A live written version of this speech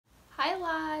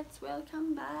lads,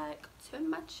 welcome back to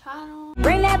my channel.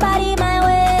 Bring that body my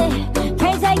way,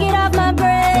 can't take it off my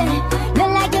brain.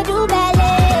 Look like you do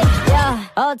ballet, yeah.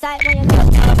 Hold tight when you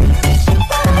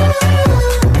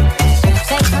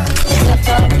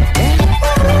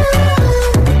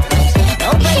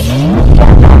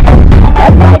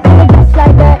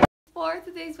For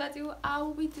today's video, I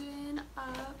will be doing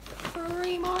a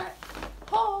PRIMARK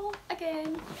haul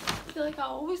again. I feel like I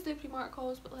always do PRIMARK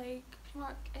hauls, but like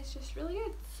PRIMARK is just really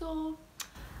good, so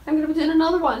I'm gonna be doing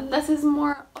another one. This is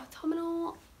more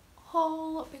autumnal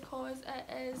haul because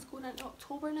it is going into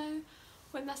October now.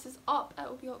 When this is up, it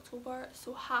will be October,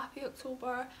 so happy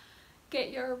October.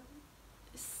 Get your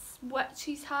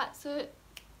witches hats out.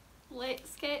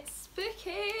 Let's get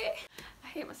spooky. I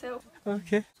hate myself.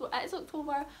 Okay. So it is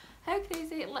October. How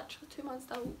crazy, literally 2 months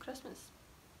till Christmas.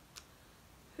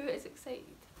 Who is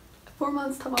excited? 4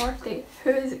 months till my birthday.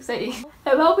 Who is excited?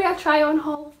 It will be a try on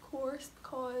haul, of course,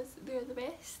 because they're the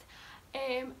best.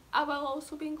 I will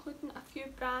also be including a few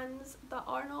brands that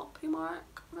are not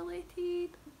PRIMARK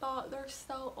related, but they're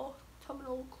still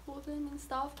autumnal clothing and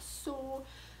stuff, so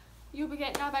you'll be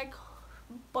getting a big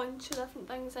bunch of different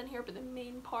things in here, but the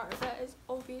main part of it is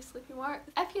obviously PRIMARK.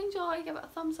 If you enjoy, give it a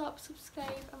thumbs up,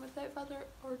 subscribe, and without further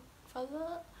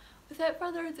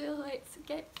ado, let's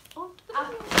get on to the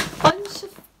video. A bunch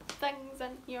of things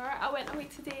in here. I went away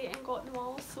today and got them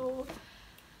all, so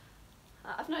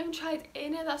I've not even tried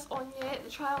any of this on yet. The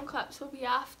try on clips will be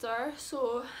after,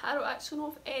 so I don't actually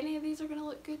know if any of these are going to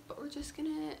look good, but we're just going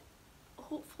to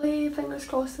hopefully, fingers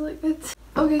crossed, they look good.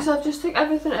 Okay, so I've just took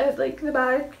everything out of like the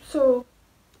bag, so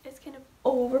it's kind of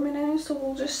all over me now, so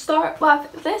we'll just start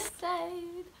with this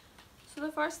side. So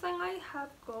the first thing I have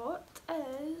got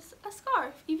is a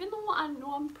scarf, even though I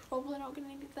know I'm probably not going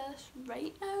to need this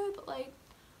right now, but like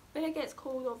when it gets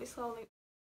cold, obviously I'll need.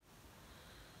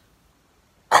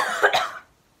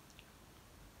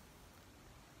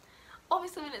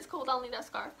 Obviously when it's cold I'll need a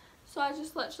scarf, so I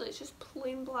just literally, it's just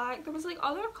plain black. There was like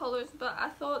other colours, but I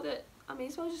thought that I may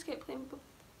as well just get plain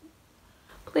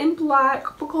black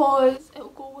because it'll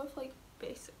go with like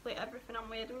basically everything I'm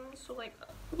wearing. So like,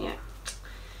 yeah,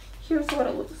 here's what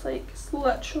it looks like. It's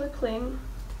literally plain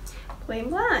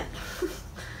black.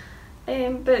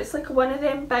 But it's like one of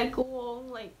them big long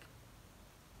like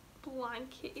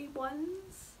blankety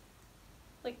ones.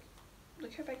 Like,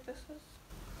 look how big this is.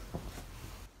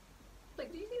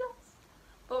 Like, do you see this?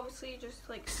 But obviously you just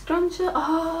like scrunch it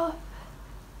up.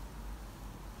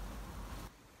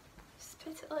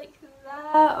 Put it like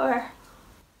that, or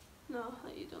no,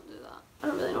 like you don't do that. I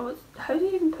don't really know how do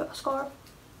you even put a scarf.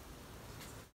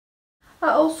 I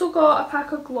also got a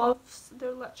pack of gloves.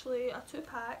 They're literally a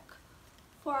 2-pack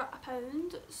for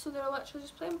 £1, so they're literally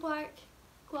just plain black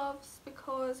gloves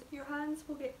because your hands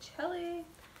will get chilly.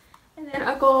 And then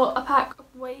I got a pack of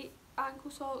white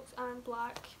ankle socks and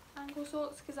black ankle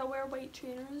socks because I wear white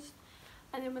trainers,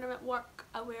 and then when I'm at work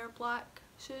I wear black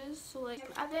shoes. So like,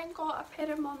 I then got a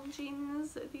pair of mum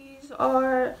jeans. These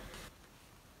are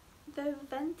the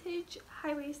vintage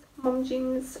high waist mum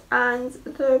jeans, and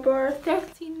they were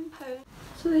 £13.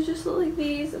 So they just look like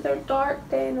these. They're dark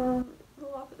denim,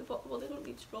 roll up at the bottom. Well, they don't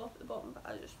need to roll up at the bottom, but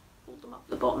I just fold them up at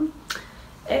the bottom.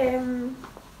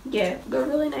 Yeah, they're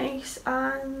really nice.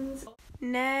 And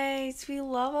nice, we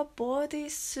love a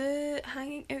bodysuit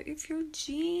hanging out of your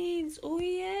jeans. Oh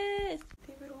yes,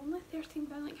 they were only £13.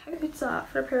 Like, how good's that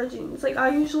for a pair of jeans? Like, I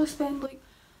usually spend like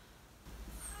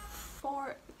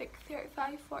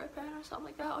 £35–40 or something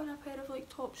like that on a pair of like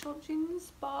Topshop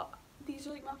jeans, but these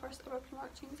are like my first ever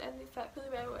PRIMARK jeans and they fit really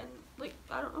well. And like,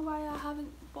 I don't know why I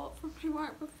haven't bought from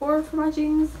PRIMARK before for my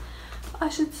jeans. I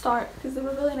should start because they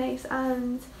were really nice,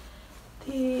 and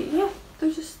yeah,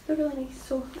 they're really nice.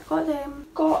 So I got them.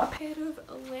 Got a pair of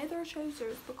leather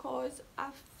trousers because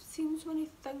I've seen so many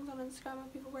things on Instagram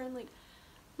of people wearing like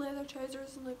leather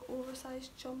trousers and like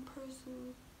oversized jumpers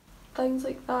and things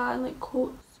like that, and like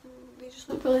coats, and they just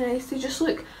look really nice. They just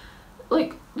look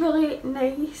like really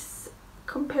nice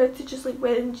compared to just like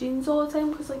wearing jeans all the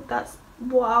time, because like that's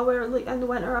what I wear. Like in the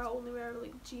winter I only wear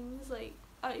like jeans. Like,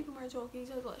 I don't even wear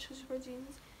joggies, I literally just wear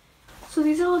jeans. So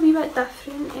these are a wee bit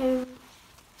different.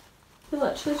 They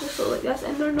literally just look like this,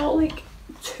 and they're not like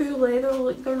too leather.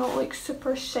 Like, they're not like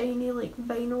super shiny like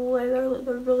vinyl leather. Like,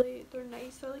 they're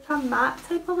nice. They're like a matte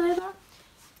type of leather.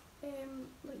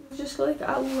 Like, they've just got like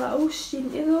a little sheen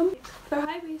to them. They're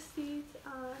high waisted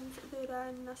and they're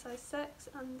in a size 6,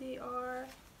 and they are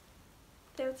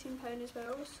 £13 as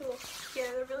well. So yeah,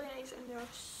 they're really nice and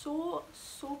they're so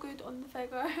good on the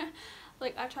figure.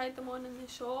 Like, I tried them on in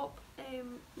the shop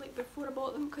like before I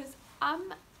bought them, because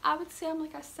I would say I'm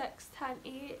like a 6 to an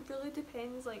 8. It really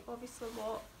depends, like obviously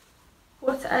what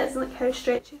what it is and like how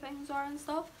stretchy things are and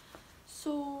stuff.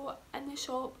 So in the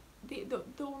shop the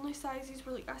only sizes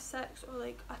were like a 6 or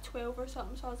like a 12 or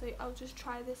something, so I was like, I'll just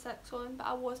try the 6 on, but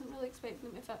I wasn't really expecting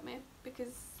them to fit me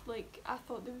because like I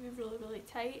thought they would be really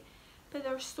tight, but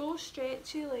they're so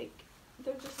stretchy, like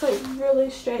they're just like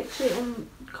really stretchy and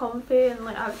comfy, and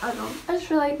like I don't know, I just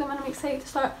really like them and I'm excited to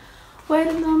start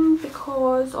wearing them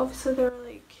because obviously they're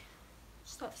like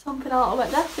just like something a little bit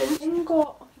different. And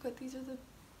got, oh my god, these are the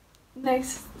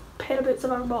nice pair of boots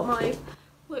I've ever bought in my life.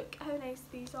 Look how nice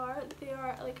these are. They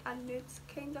are like a nude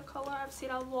kind of colour. I've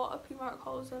seen a lot of Primark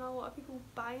hauls and a lot of people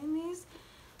buying these,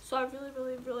 so I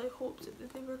really hoped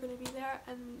that they were going to be there,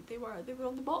 and they were. They were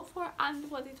on the bottom floor and the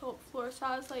bloody top floor, so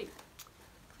I was like,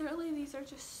 clearly these are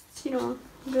just, you know,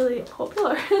 really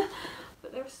popular.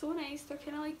 But they're so nice. They're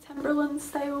kind of like Timberland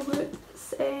style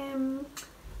boots. They're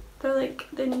like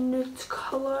the nude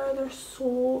colour. They're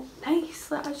so nice.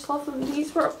 Like, I just love them.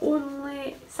 These were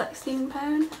only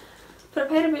 £16. For a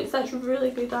pair of boots, that's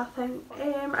really good, I think.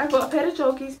 I got a pair of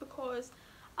joggies because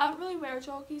I don't really wear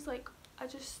joggies, like I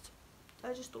just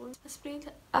don't.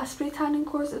 I spray tanning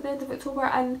course at the end of October,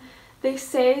 and they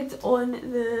said on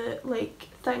the like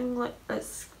thing, like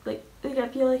it's like they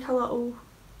give you like a little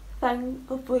thing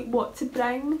of like what to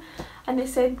bring, and they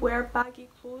said wear baggy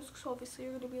clothes because obviously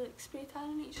you're going to be like spray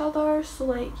tanning each other, so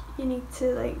like you need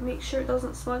to like make sure it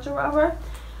doesn't smudge or whatever.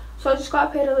 So I just got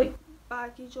a pair of like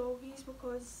baggy joggies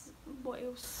because what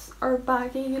else are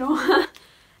baggy, you know.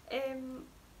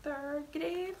 They're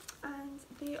grey and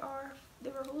they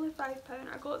were only £5.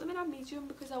 I got them in a medium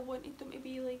because I wanted them to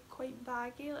be like quite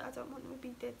baggy, like I don't want them to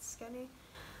be dead skinny.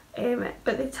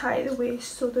 But they tie at the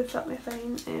waist, so they fit me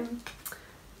fine.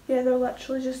 Yeah, they're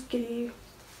literally just grey,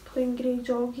 plain grey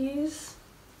joggies.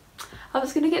 I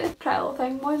was going to get the Pretty Little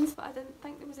Thing ones, but I didn't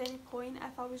think there was any point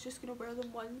if I was just going to wear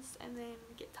them once and then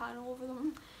get tan all over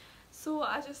them. So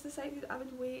I just decided I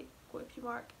would wait, go to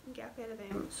Primark and get a pair of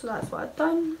them. So that's what I've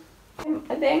done.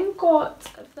 I then got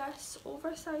this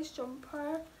oversized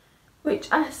jumper, which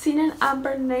I seen in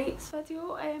Amber Knight's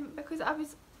video, because I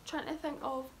was trying to think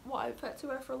of what outfit to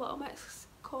wear for Little Mix,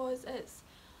 because it's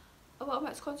a Little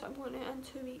Mix concert I'm going to in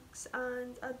 2 weeks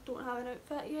and I don't have an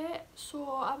outfit yet. So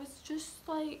I was just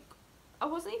like, I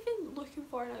wasn't even looking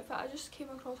for an outfit, I just came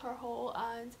across her haul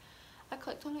and I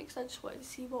clicked on it because I just wanted to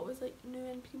see what was like new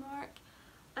in Primark,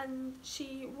 and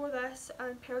she wore this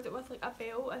and paired it with like a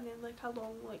belt and then like a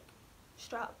long like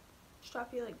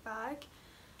strappy like bag,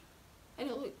 and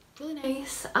it looked really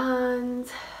nice, and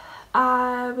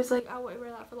I was like, I want to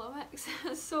wear that for Little Mix.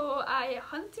 So I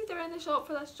hunted around the shop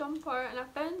for this jumper and I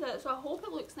found it, so I hope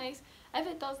it looks nice. If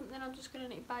it doesn't, then I'm just going to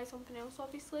need to buy something else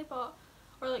obviously, but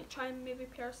or like try and maybe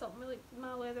pair something with like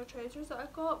my leather trousers that I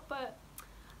got, but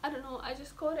I don't know, I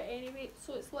just got it anyway.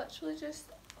 So it's literally just,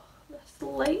 oh, this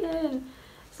lighting,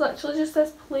 it's literally just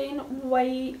this plain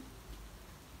white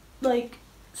like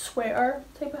sweater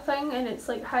type of thing, and it's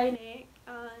like high neck,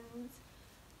 and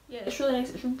yeah, it's really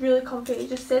nice, it's really comfy. It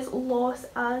just says Los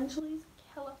Angeles,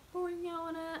 California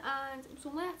on it, and it was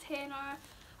only a tenner.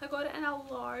 I got it in a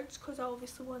large because I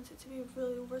obviously want it to be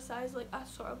really oversized, like a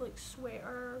sort of like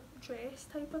sweater dress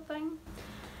type of thing.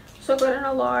 So I got it in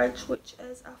a large, which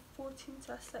is a 14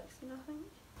 to a 16, I think.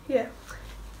 Yeah.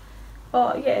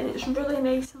 But yeah, and it's really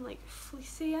nice and like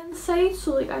fleecy inside,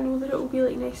 so like I know that it will be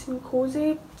like nice and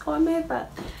cozy on me,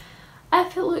 but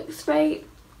if it looks right,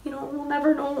 you know, we'll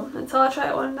never know until I try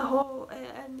it on in the haul,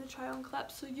 in the try on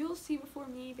clip, so you'll see before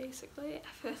me basically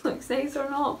if it looks nice or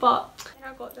not. But then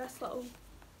I got this little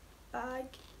bag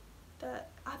that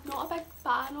I'm not a big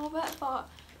fan of it, but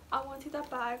I wanted a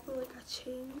bag with like a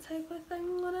chain type of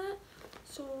thing on it,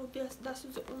 so this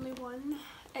was the only one.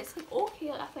 It's like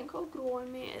okay, like, I think it'll grow on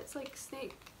me. It's like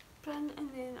snake print and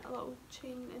then a little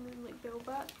chain and then like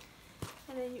velvet,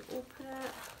 and then you open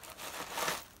it,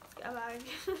 get a bag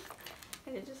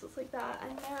and it just looks like that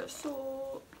in there.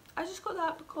 So I just got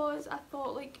that because I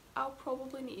thought like I'll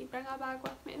probably need to bring a bag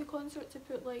with me to the concert to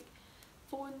put like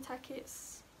phone,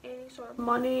 tickets, any sort of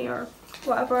money or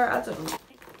whatever, I don't know.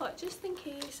 But just in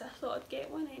case, I thought I'd get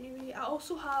one anyway. I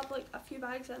also have like a few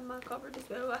bags in my cupboard as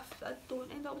well if I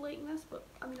don't end up liking this, but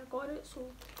I mean I got it, so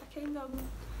I kind of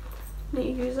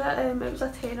need to use it. It was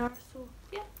a tenner, so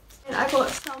yeah. And I got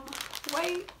some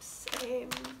wipes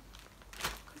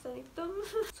because I need them.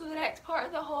 So the next part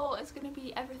of the haul is going to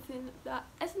be everything that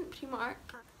isn't Primark.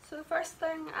 So the first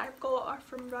thing I've got are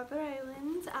from River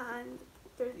Island, and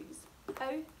they're these.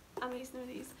 How amazing are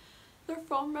these? They're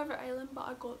from River Island, but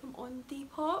I got them on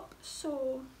Depop,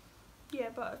 so yeah,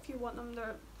 but if you want them,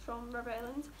 they're from River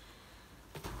Island.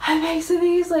 How nice are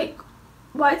these? Like,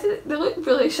 why did they look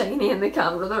really shiny in the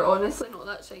camera? They're honestly not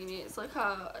that shiny. It's like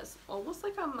it's almost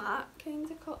like a matte kind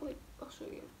of cut. Like, I'll show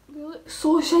you. They look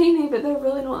so shiny, but they're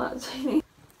really not that shiny.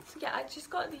 So yeah, I just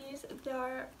got these.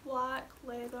 They're black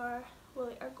leather with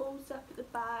like a gold zip at the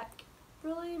back.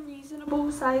 Really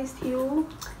reasonable sized heel.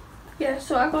 Yeah,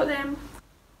 so I got them.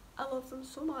 I love them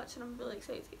so much and I'm really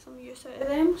excited to get some use out of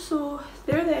them. So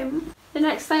they're them. The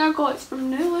next thing I got is from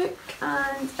New Look,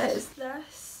 and it's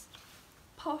this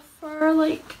puffer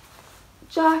like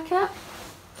jacket.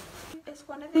 It's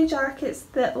one of the jackets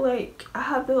that like I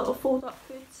have the little fold up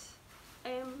hoods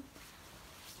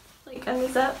like in the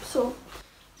zip. So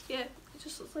yeah, it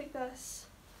just looks like this,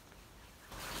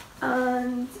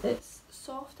 and it's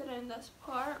soft around this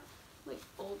part, like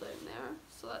all down there,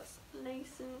 so that's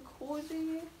nice and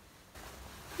cozy.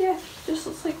 Yeah, just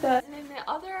looks like that. And then the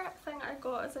other thing I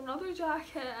got is another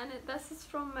jacket, and this is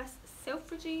from Miss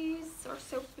Selfridges or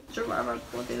Selfridge or whatever,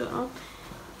 bloody don't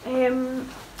know.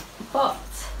 But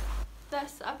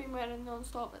this I've been wearing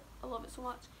non-stop. I love it so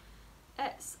much.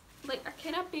 It's like a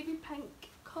kind of baby pink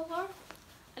colour,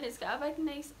 and it's got a big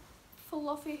nice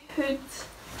fluffy hood,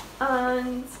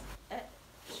 and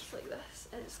it's like this,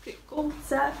 and it's got gold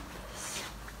zips.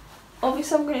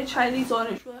 Obviously I'm going to try these on.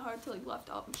 It's really hard to like lift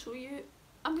up and show you.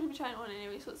 I'm going to be trying it on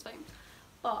anyway, so it's fine.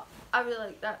 But I really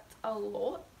like that a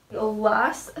lot. The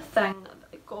last thing that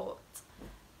I got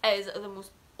is the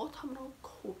most autumnal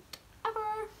coat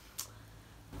ever.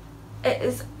 It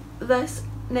is this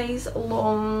nice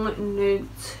long nude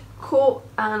coat,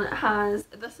 and it has,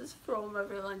 this is from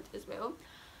Riverland as well,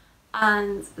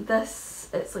 and this,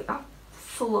 it's like a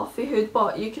fluffy hood,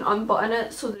 but you can unbutton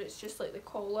it so that it's just like the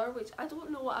collar, which I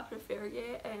don't know what I prefer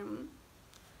yet.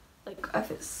 Like if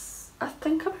it's, I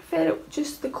think I prefer it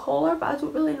just the collar, but I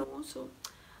don't really know, so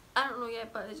I don't know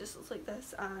yet. But it just looks like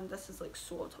this, and this is like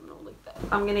so autumnal. Like that,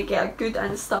 I'm gonna get a good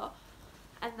Insta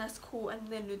in this coat and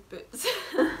the nude boots.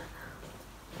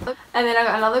 And then I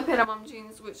got another pair of mum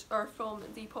jeans, which are from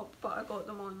Depop, but I got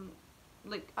them on,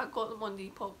 like I got them on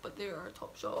Depop, but they are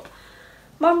Topshop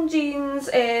mum jeans.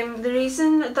 The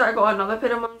reason that I got another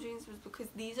pair of mum jeans was because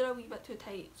these are a wee bit too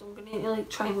tight, so I'm gonna need to like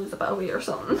try and lose a bit of weight or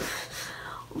something.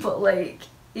 But like,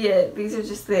 yeah, these are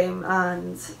just them,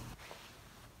 and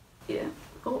yeah.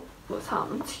 Oh, what's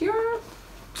happened here?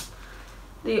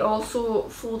 They also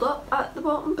fold up at the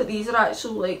bottom, but these are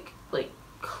actually like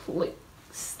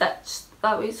stitched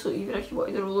that way, so even if you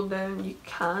wanted to roll them down you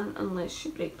can, unless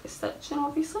you break the stitching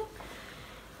obviously.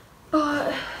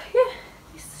 But yeah,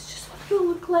 this is just what they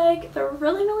look like. They're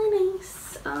really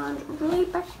nice and really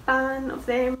big fan of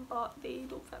them, but they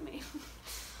don't fit me.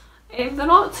 They're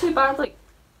not too bad, like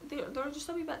they're just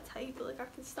a wee bit tight, but like I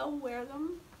can still wear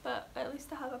them, but at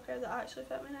least I have a pair that actually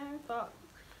fit me now. But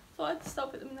I thought I'd still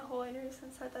put them in the haul anyway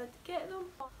since I did get them.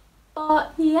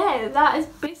 But yeah, that is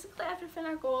basically everything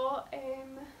I got.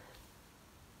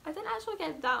 I didn't actually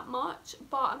get that much,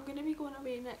 but I'm going to be going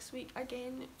away next week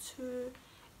again to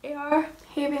Ayr,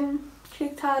 Haven,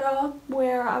 Craig Tara,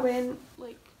 where I went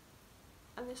like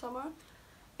in the summer.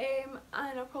 And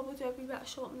I'll probably do a wee bit of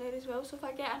shopping there as well, so if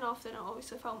I get enough then I'll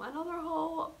obviously film another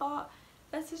haul. But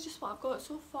this is just what I've got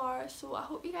so far, so I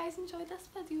hope you guys enjoyed this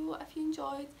video. If you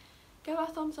enjoyed, give it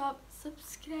a thumbs up,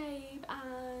 subscribe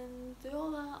and do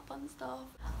all that fun stuff.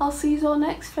 I'll see you all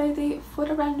next Friday for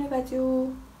a brand new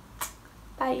video.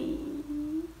 Bye.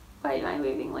 Why am I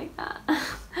waving like that?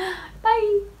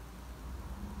 Bye.